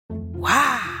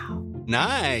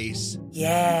Nice.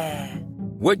 Yeah.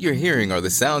 What you're hearing are the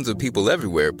sounds of people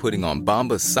everywhere putting on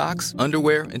Bombas socks,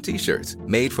 underwear, and T-shirts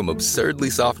made from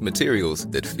absurdly soft materials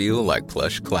that feel like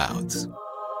plush clouds.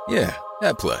 Yeah,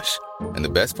 that plush. And the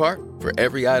best part? For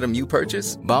every item you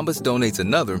purchase, Bombas donates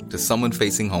another to someone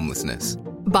facing homelessness.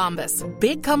 Bombas.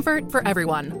 Big comfort for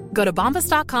everyone. Go to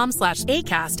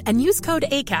bombas.com/ACAST and use code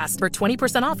ACAST for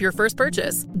 20% off your first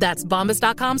purchase. That's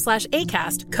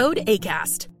bombas.com/ACAST. Code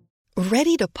ACAST.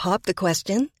 Ready to pop the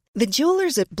question? The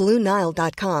jewelers at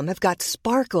BlueNile.com have got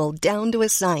sparkle down to a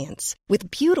science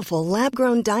with beautiful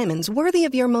lab-grown diamonds worthy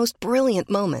of your most brilliant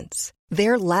moments.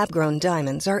 Their lab-grown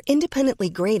diamonds are independently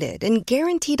graded and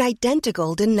guaranteed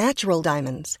identical to natural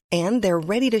diamonds, and they're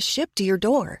ready to ship to your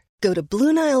door. Go to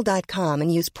BlueNile.com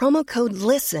and use promo code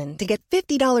LISTEN to get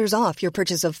 $50 off your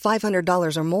purchase of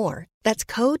 $500 or more. That's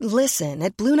code LISTEN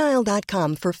at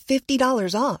BlueNile.com for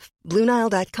 $50 off.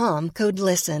 BlueNile.com, code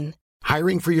LISTEN.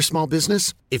 Hiring for your small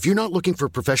business? If you're not looking for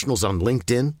professionals on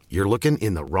LinkedIn, you're looking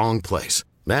in the wrong place.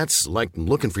 That's like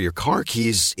looking for your car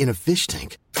keys in a fish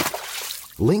tank.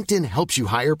 LinkedIn helps you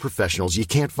hire professionals you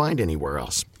can't find anywhere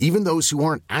else, even those who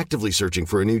aren't actively searching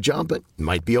for a new job but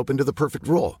might be open to the perfect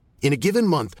role. In a given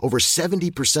month, over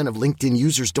 70% of LinkedIn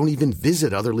users don't even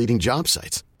visit other leading job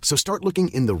sites. So start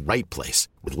looking in the right place.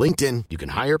 With LinkedIn, you can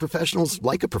hire professionals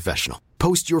like a professional.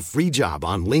 Post your free job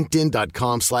on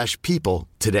linkedin.com/people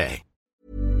today.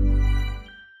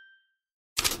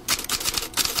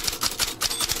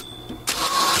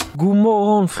 God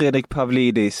morgon Fredrik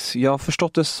Pavlidis. Jag har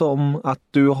förstått det som att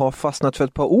du har fastnat för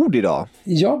ett par ord idag.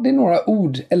 Ja, det är några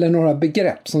ord eller några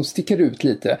begrepp som sticker ut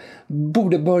lite.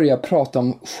 Borde börja prata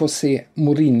om José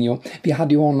Mourinho. Vi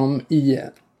hade ju honom i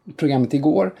programmet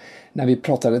igår när vi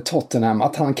pratade Tottenham,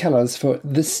 att han kallades för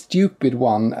the stupid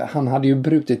one. Han hade ju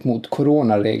brutit mot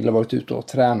coronaregler, varit ute och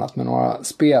tränat med några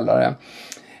spelare.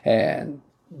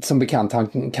 Som bekant,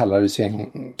 han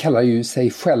kallade ju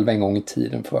sig själv en gång i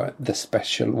tiden för the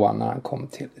special one när han kom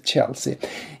till Chelsea.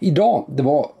 Idag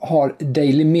har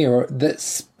Daily Mirror the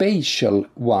spatial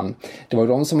one. Det var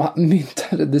de som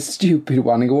myntade the stupid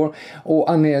one igår.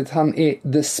 Och anledningen att han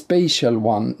är the spatial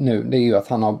one nu, det är ju att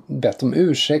han har bett om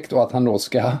ursäkt och att han då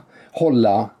ska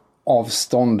hålla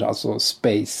avstånd, alltså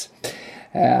space.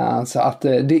 Så att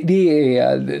det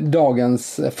är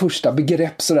dagens första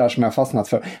begrepp så där som jag fastnat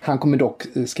för. Han kommer dock,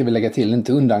 ska vi lägga till,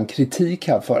 inte undan kritik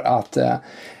här för att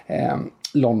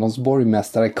Londons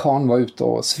borgmästare Khan var ute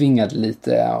och svingade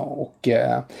lite och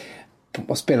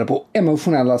spelade på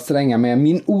emotionella strängar med.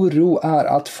 Min oro är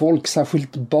att folk,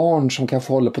 särskilt barn som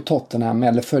kanske håller på Tottenham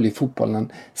eller följer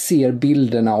fotbollen, ser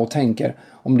bilderna och tänker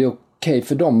om det är okej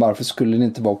för dem, varför skulle det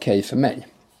inte vara okej för mig?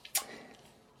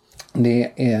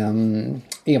 Det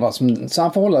är vad som, så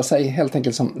han får hålla sig helt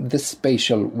enkelt som the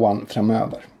spatial one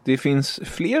framöver. Det finns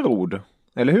fler ord,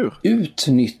 eller hur?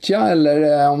 Utnyttja, eller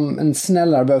en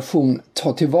snällare version,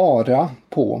 ta tillvara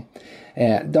på.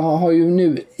 Det har ju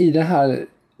nu i det här,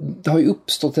 det har ju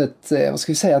uppstått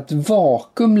ett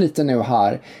vakuum lite nu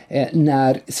här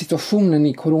när situationen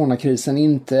i coronakrisen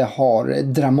inte har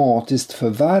dramatiskt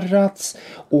förvärrats,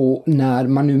 och när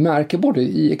man nu märker både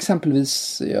i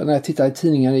exempelvis när jag tittar i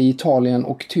tidningar i Italien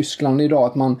och Tyskland idag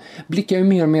att man blickar ju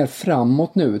mer och mer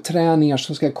framåt nu, träningar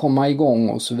som ska komma igång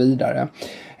och så vidare.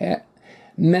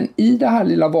 Men i det här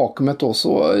lilla vakuumet då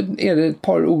så är det ett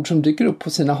par ord som dyker upp på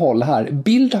sina håll här.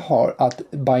 Bild har att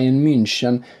Bayern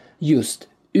München just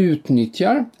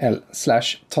utnyttjar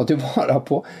 / tar tillvara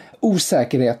på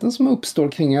osäkerheten som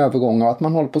uppstår kring övergångar, och att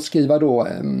man håller på att skriva då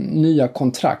nya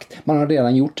kontrakt. Man har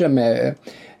redan gjort det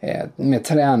med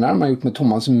tränare, man har gjort med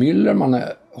Thomas Müller, man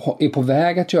är på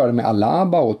väg att göra det med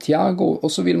Alaba och Thiago,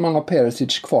 och så vill man ha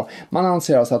Perisic kvar. Man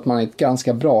anser alltså att man är ett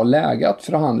ganska bra läge att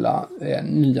förhandla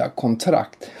nya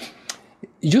kontrakt.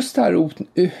 Just det här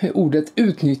ordet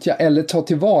utnyttja eller ta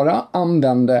tillvara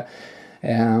använde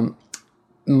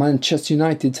Manchester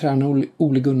United-tränare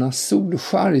Ole Gunnar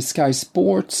Solskjaer i Sky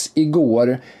Sports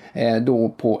igår, då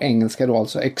på engelska då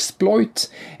alltså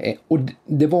exploit, och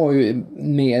det var ju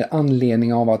med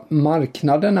anledning av att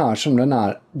marknaden är som den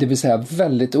är, det vill säga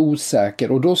väldigt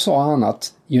osäker, och då sa han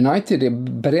att United är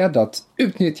beredd att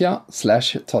utnyttja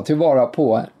 / ta tillvara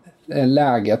på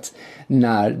läget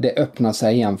när det öppnar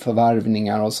sig igen för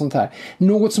värvningar och sånt här.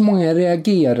 Något som många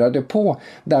reagerade på,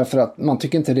 därför att man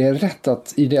tycker inte det är rätt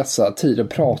att i dessa tider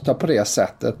prata på det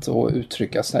sättet och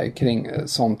uttrycka sig kring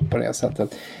sånt på det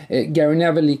sättet. Gary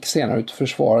Neville gick senare ut och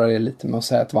försvarade det lite med att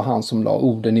säga att det var han som la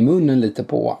orden i munnen lite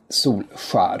på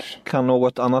Solskjaer. Kan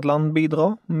något annat land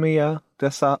bidra med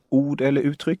dessa ord eller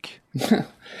uttryck?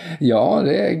 Ja,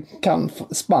 det kan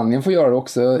Spanien få göra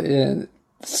också.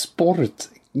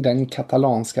 den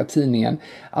katalanska tidningen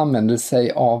använder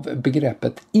sig av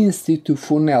begreppet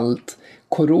institutionellt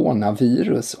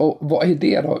coronavirus. Och vad är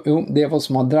det då? Jo, det är vad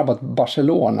som har drabbat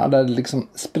Barcelona, där det liksom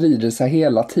sprider sig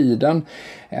hela tiden.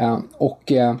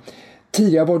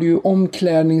 Tidigare var det ju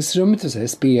omklädningsrummet, det vill säga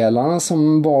spelarna,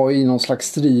 som var i någon slags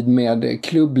strid med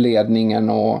klubbledningen,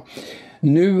 och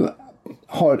nu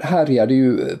härjade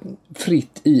ju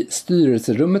fritt i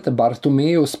styrelserummet där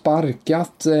Bartomeu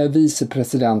sparkat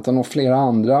vicepresidenten och flera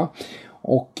andra.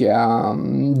 Och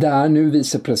där nu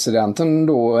vicepresidenten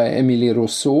då, Emilio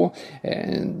Rousseau,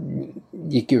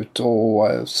 gick ut och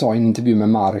sa i en intervju med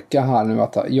Marca här nu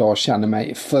att jag känner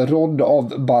mig förrådd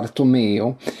av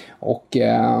Bartomeu, och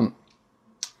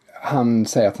han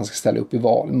säger att han ska ställa upp i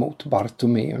val mot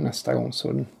Bartomeu nästa gång.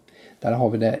 Så där har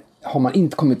vi det. Har man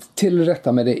inte kommit till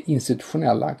rätta med det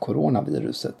institutionella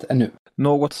coronaviruset ännu.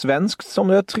 Något svenskt som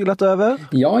du har trillat över?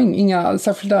 Ja, inga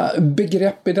särskilda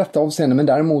begrepp i detta avseende, men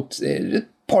däremot ett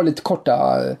par lite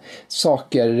korta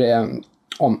saker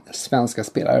om svenska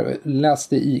spelare.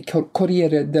 Läste i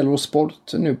Corriere dello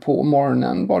Sport nu på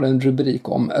morgonen, var det en rubrik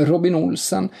om Robin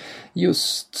Olsen,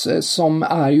 just som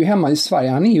är ju hemma i Sverige.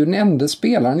 Han är ju den enda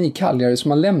spelaren i Cagliari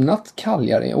som har lämnat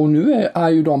Cagliari, och nu är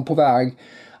ju de på väg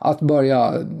att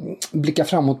börja blicka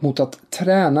framåt mot att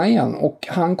träna igen, och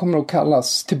han kommer att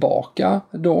kallas tillbaka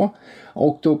då.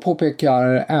 Och då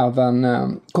påpekar även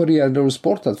Corriere dello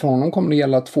Sport att för honom kommer det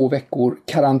gälla 2 veckor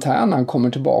karantän. Han kommer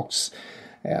tillbaks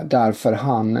därför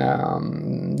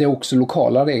det är också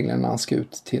lokala regler när han ska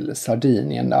ut till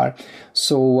Sardinien där.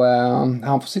 Så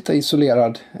han får sitta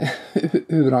isolerad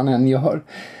hur han än gör.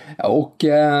 Och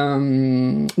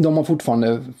de har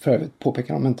fortfarande, för övrigt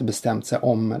påpekar de, inte bestämt sig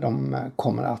om de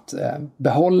kommer att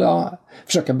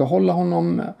försöka behålla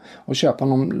honom och köpa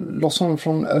honom, loss honom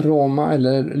från Roma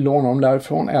eller låna honom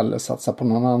därifrån, eller satsa på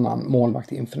någon annan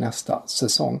målvakt inför nästa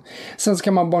säsong. Sen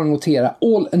ska man bara notera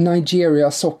All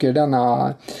Nigeria Soccer,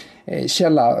 denna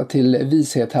källa till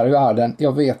vishet här i världen.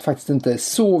 Jag vet faktiskt inte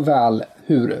så väl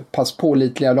hur pass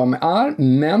pålitliga de är,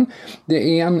 men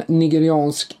det är en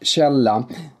nigeriansk källa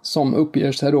som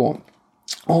uppger sig då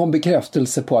och har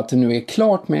bekräftelse på att det nu är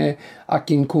klart med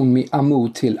Akinkunmi Amu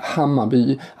till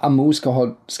Hammarby. Amu ska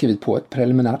ha skrivit på ett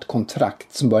preliminärt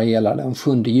kontrakt som börjar gälla den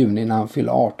 7 juni när han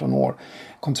fyller 18 år.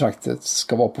 Kontraktet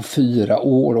ska vara på 4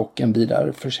 år och en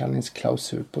vidare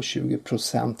försäljningsklausul på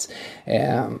 20%.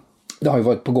 Det har ju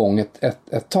varit på gång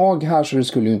ett tag här, så det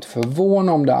skulle ju inte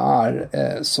förvåna om det är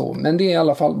så. Men det är i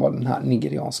alla fall vad den här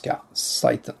nigerianska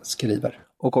sajten skriver.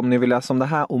 Och om ni vill läsa om det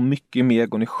här och mycket mer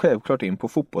går ni självklart in på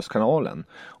Fotbollskanalen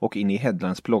och in i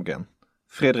Headlines-bloggen.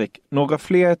 Fredrik, några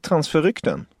fler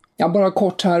transferrykten? Ja, bara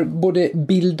kort här. Både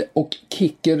Bild och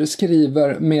Kicker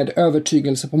skriver med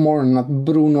övertygelse på morgonen att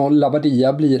Bruno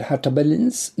Labbadia blir Hertha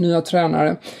Berlins nya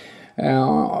tränare.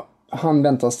 Han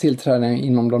väntas tillträda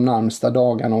inom de närmsta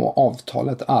dagarna och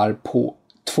avtalet är på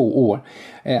 2 år.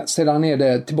 Sedan är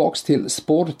det tillbaks till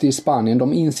Sport i Spanien.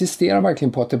 De insisterar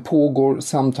verkligen på att det pågår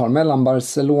samtal mellan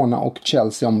Barcelona och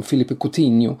Chelsea om Filipe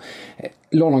Coutinho.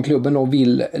 Londonklubben då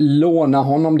vill låna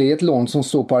honom. Det är ett lån som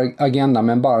står på agendan,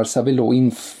 men Barca vill då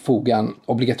infoga en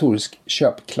obligatorisk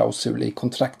köpklausul i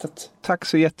kontraktet. Tack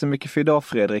så jättemycket för idag,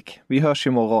 Fredrik. Vi hörs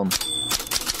imorgon.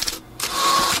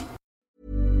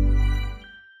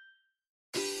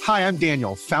 Hi, I'm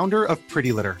Daniel, founder of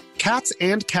Pretty Litter. Cats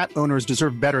and cat owners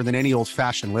deserve better than any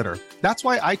old-fashioned litter. That's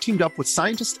why I teamed up with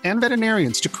scientists and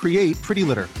veterinarians to create Pretty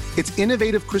Litter. Its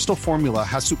innovative crystal formula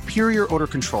has superior odor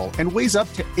control and weighs up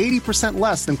to 80%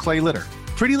 less than clay litter.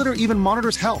 Pretty Litter even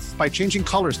monitors health by changing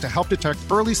colors to help detect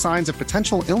early signs of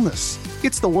potential illness.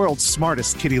 It's the world's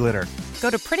smartest kitty litter. Go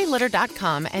to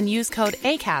prettylitter.com and use code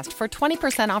ACAST for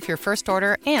 20% off your first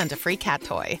order and a free cat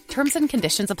toy. Terms and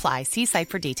conditions apply. See site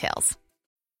for details.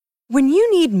 When you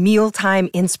need mealtime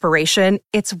inspiration,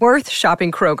 it's worth shopping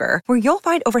Kroger, where you'll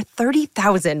find over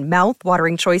 30,000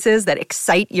 mouth-watering choices that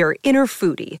excite your inner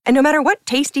foodie. And no matter what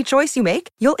tasty choice you make,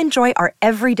 you'll enjoy our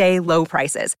everyday low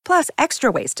prices, plus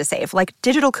extra ways to save, like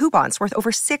digital coupons worth over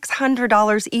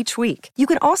 $600 each week. You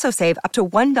can also save up to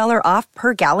 $1 off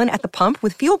per gallon at the pump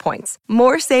with fuel points.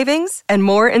 More savings and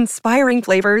more inspiring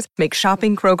flavors make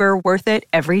shopping Kroger worth it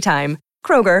every time.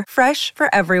 Kroger, fresh for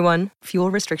everyone.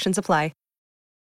 Fuel restrictions apply.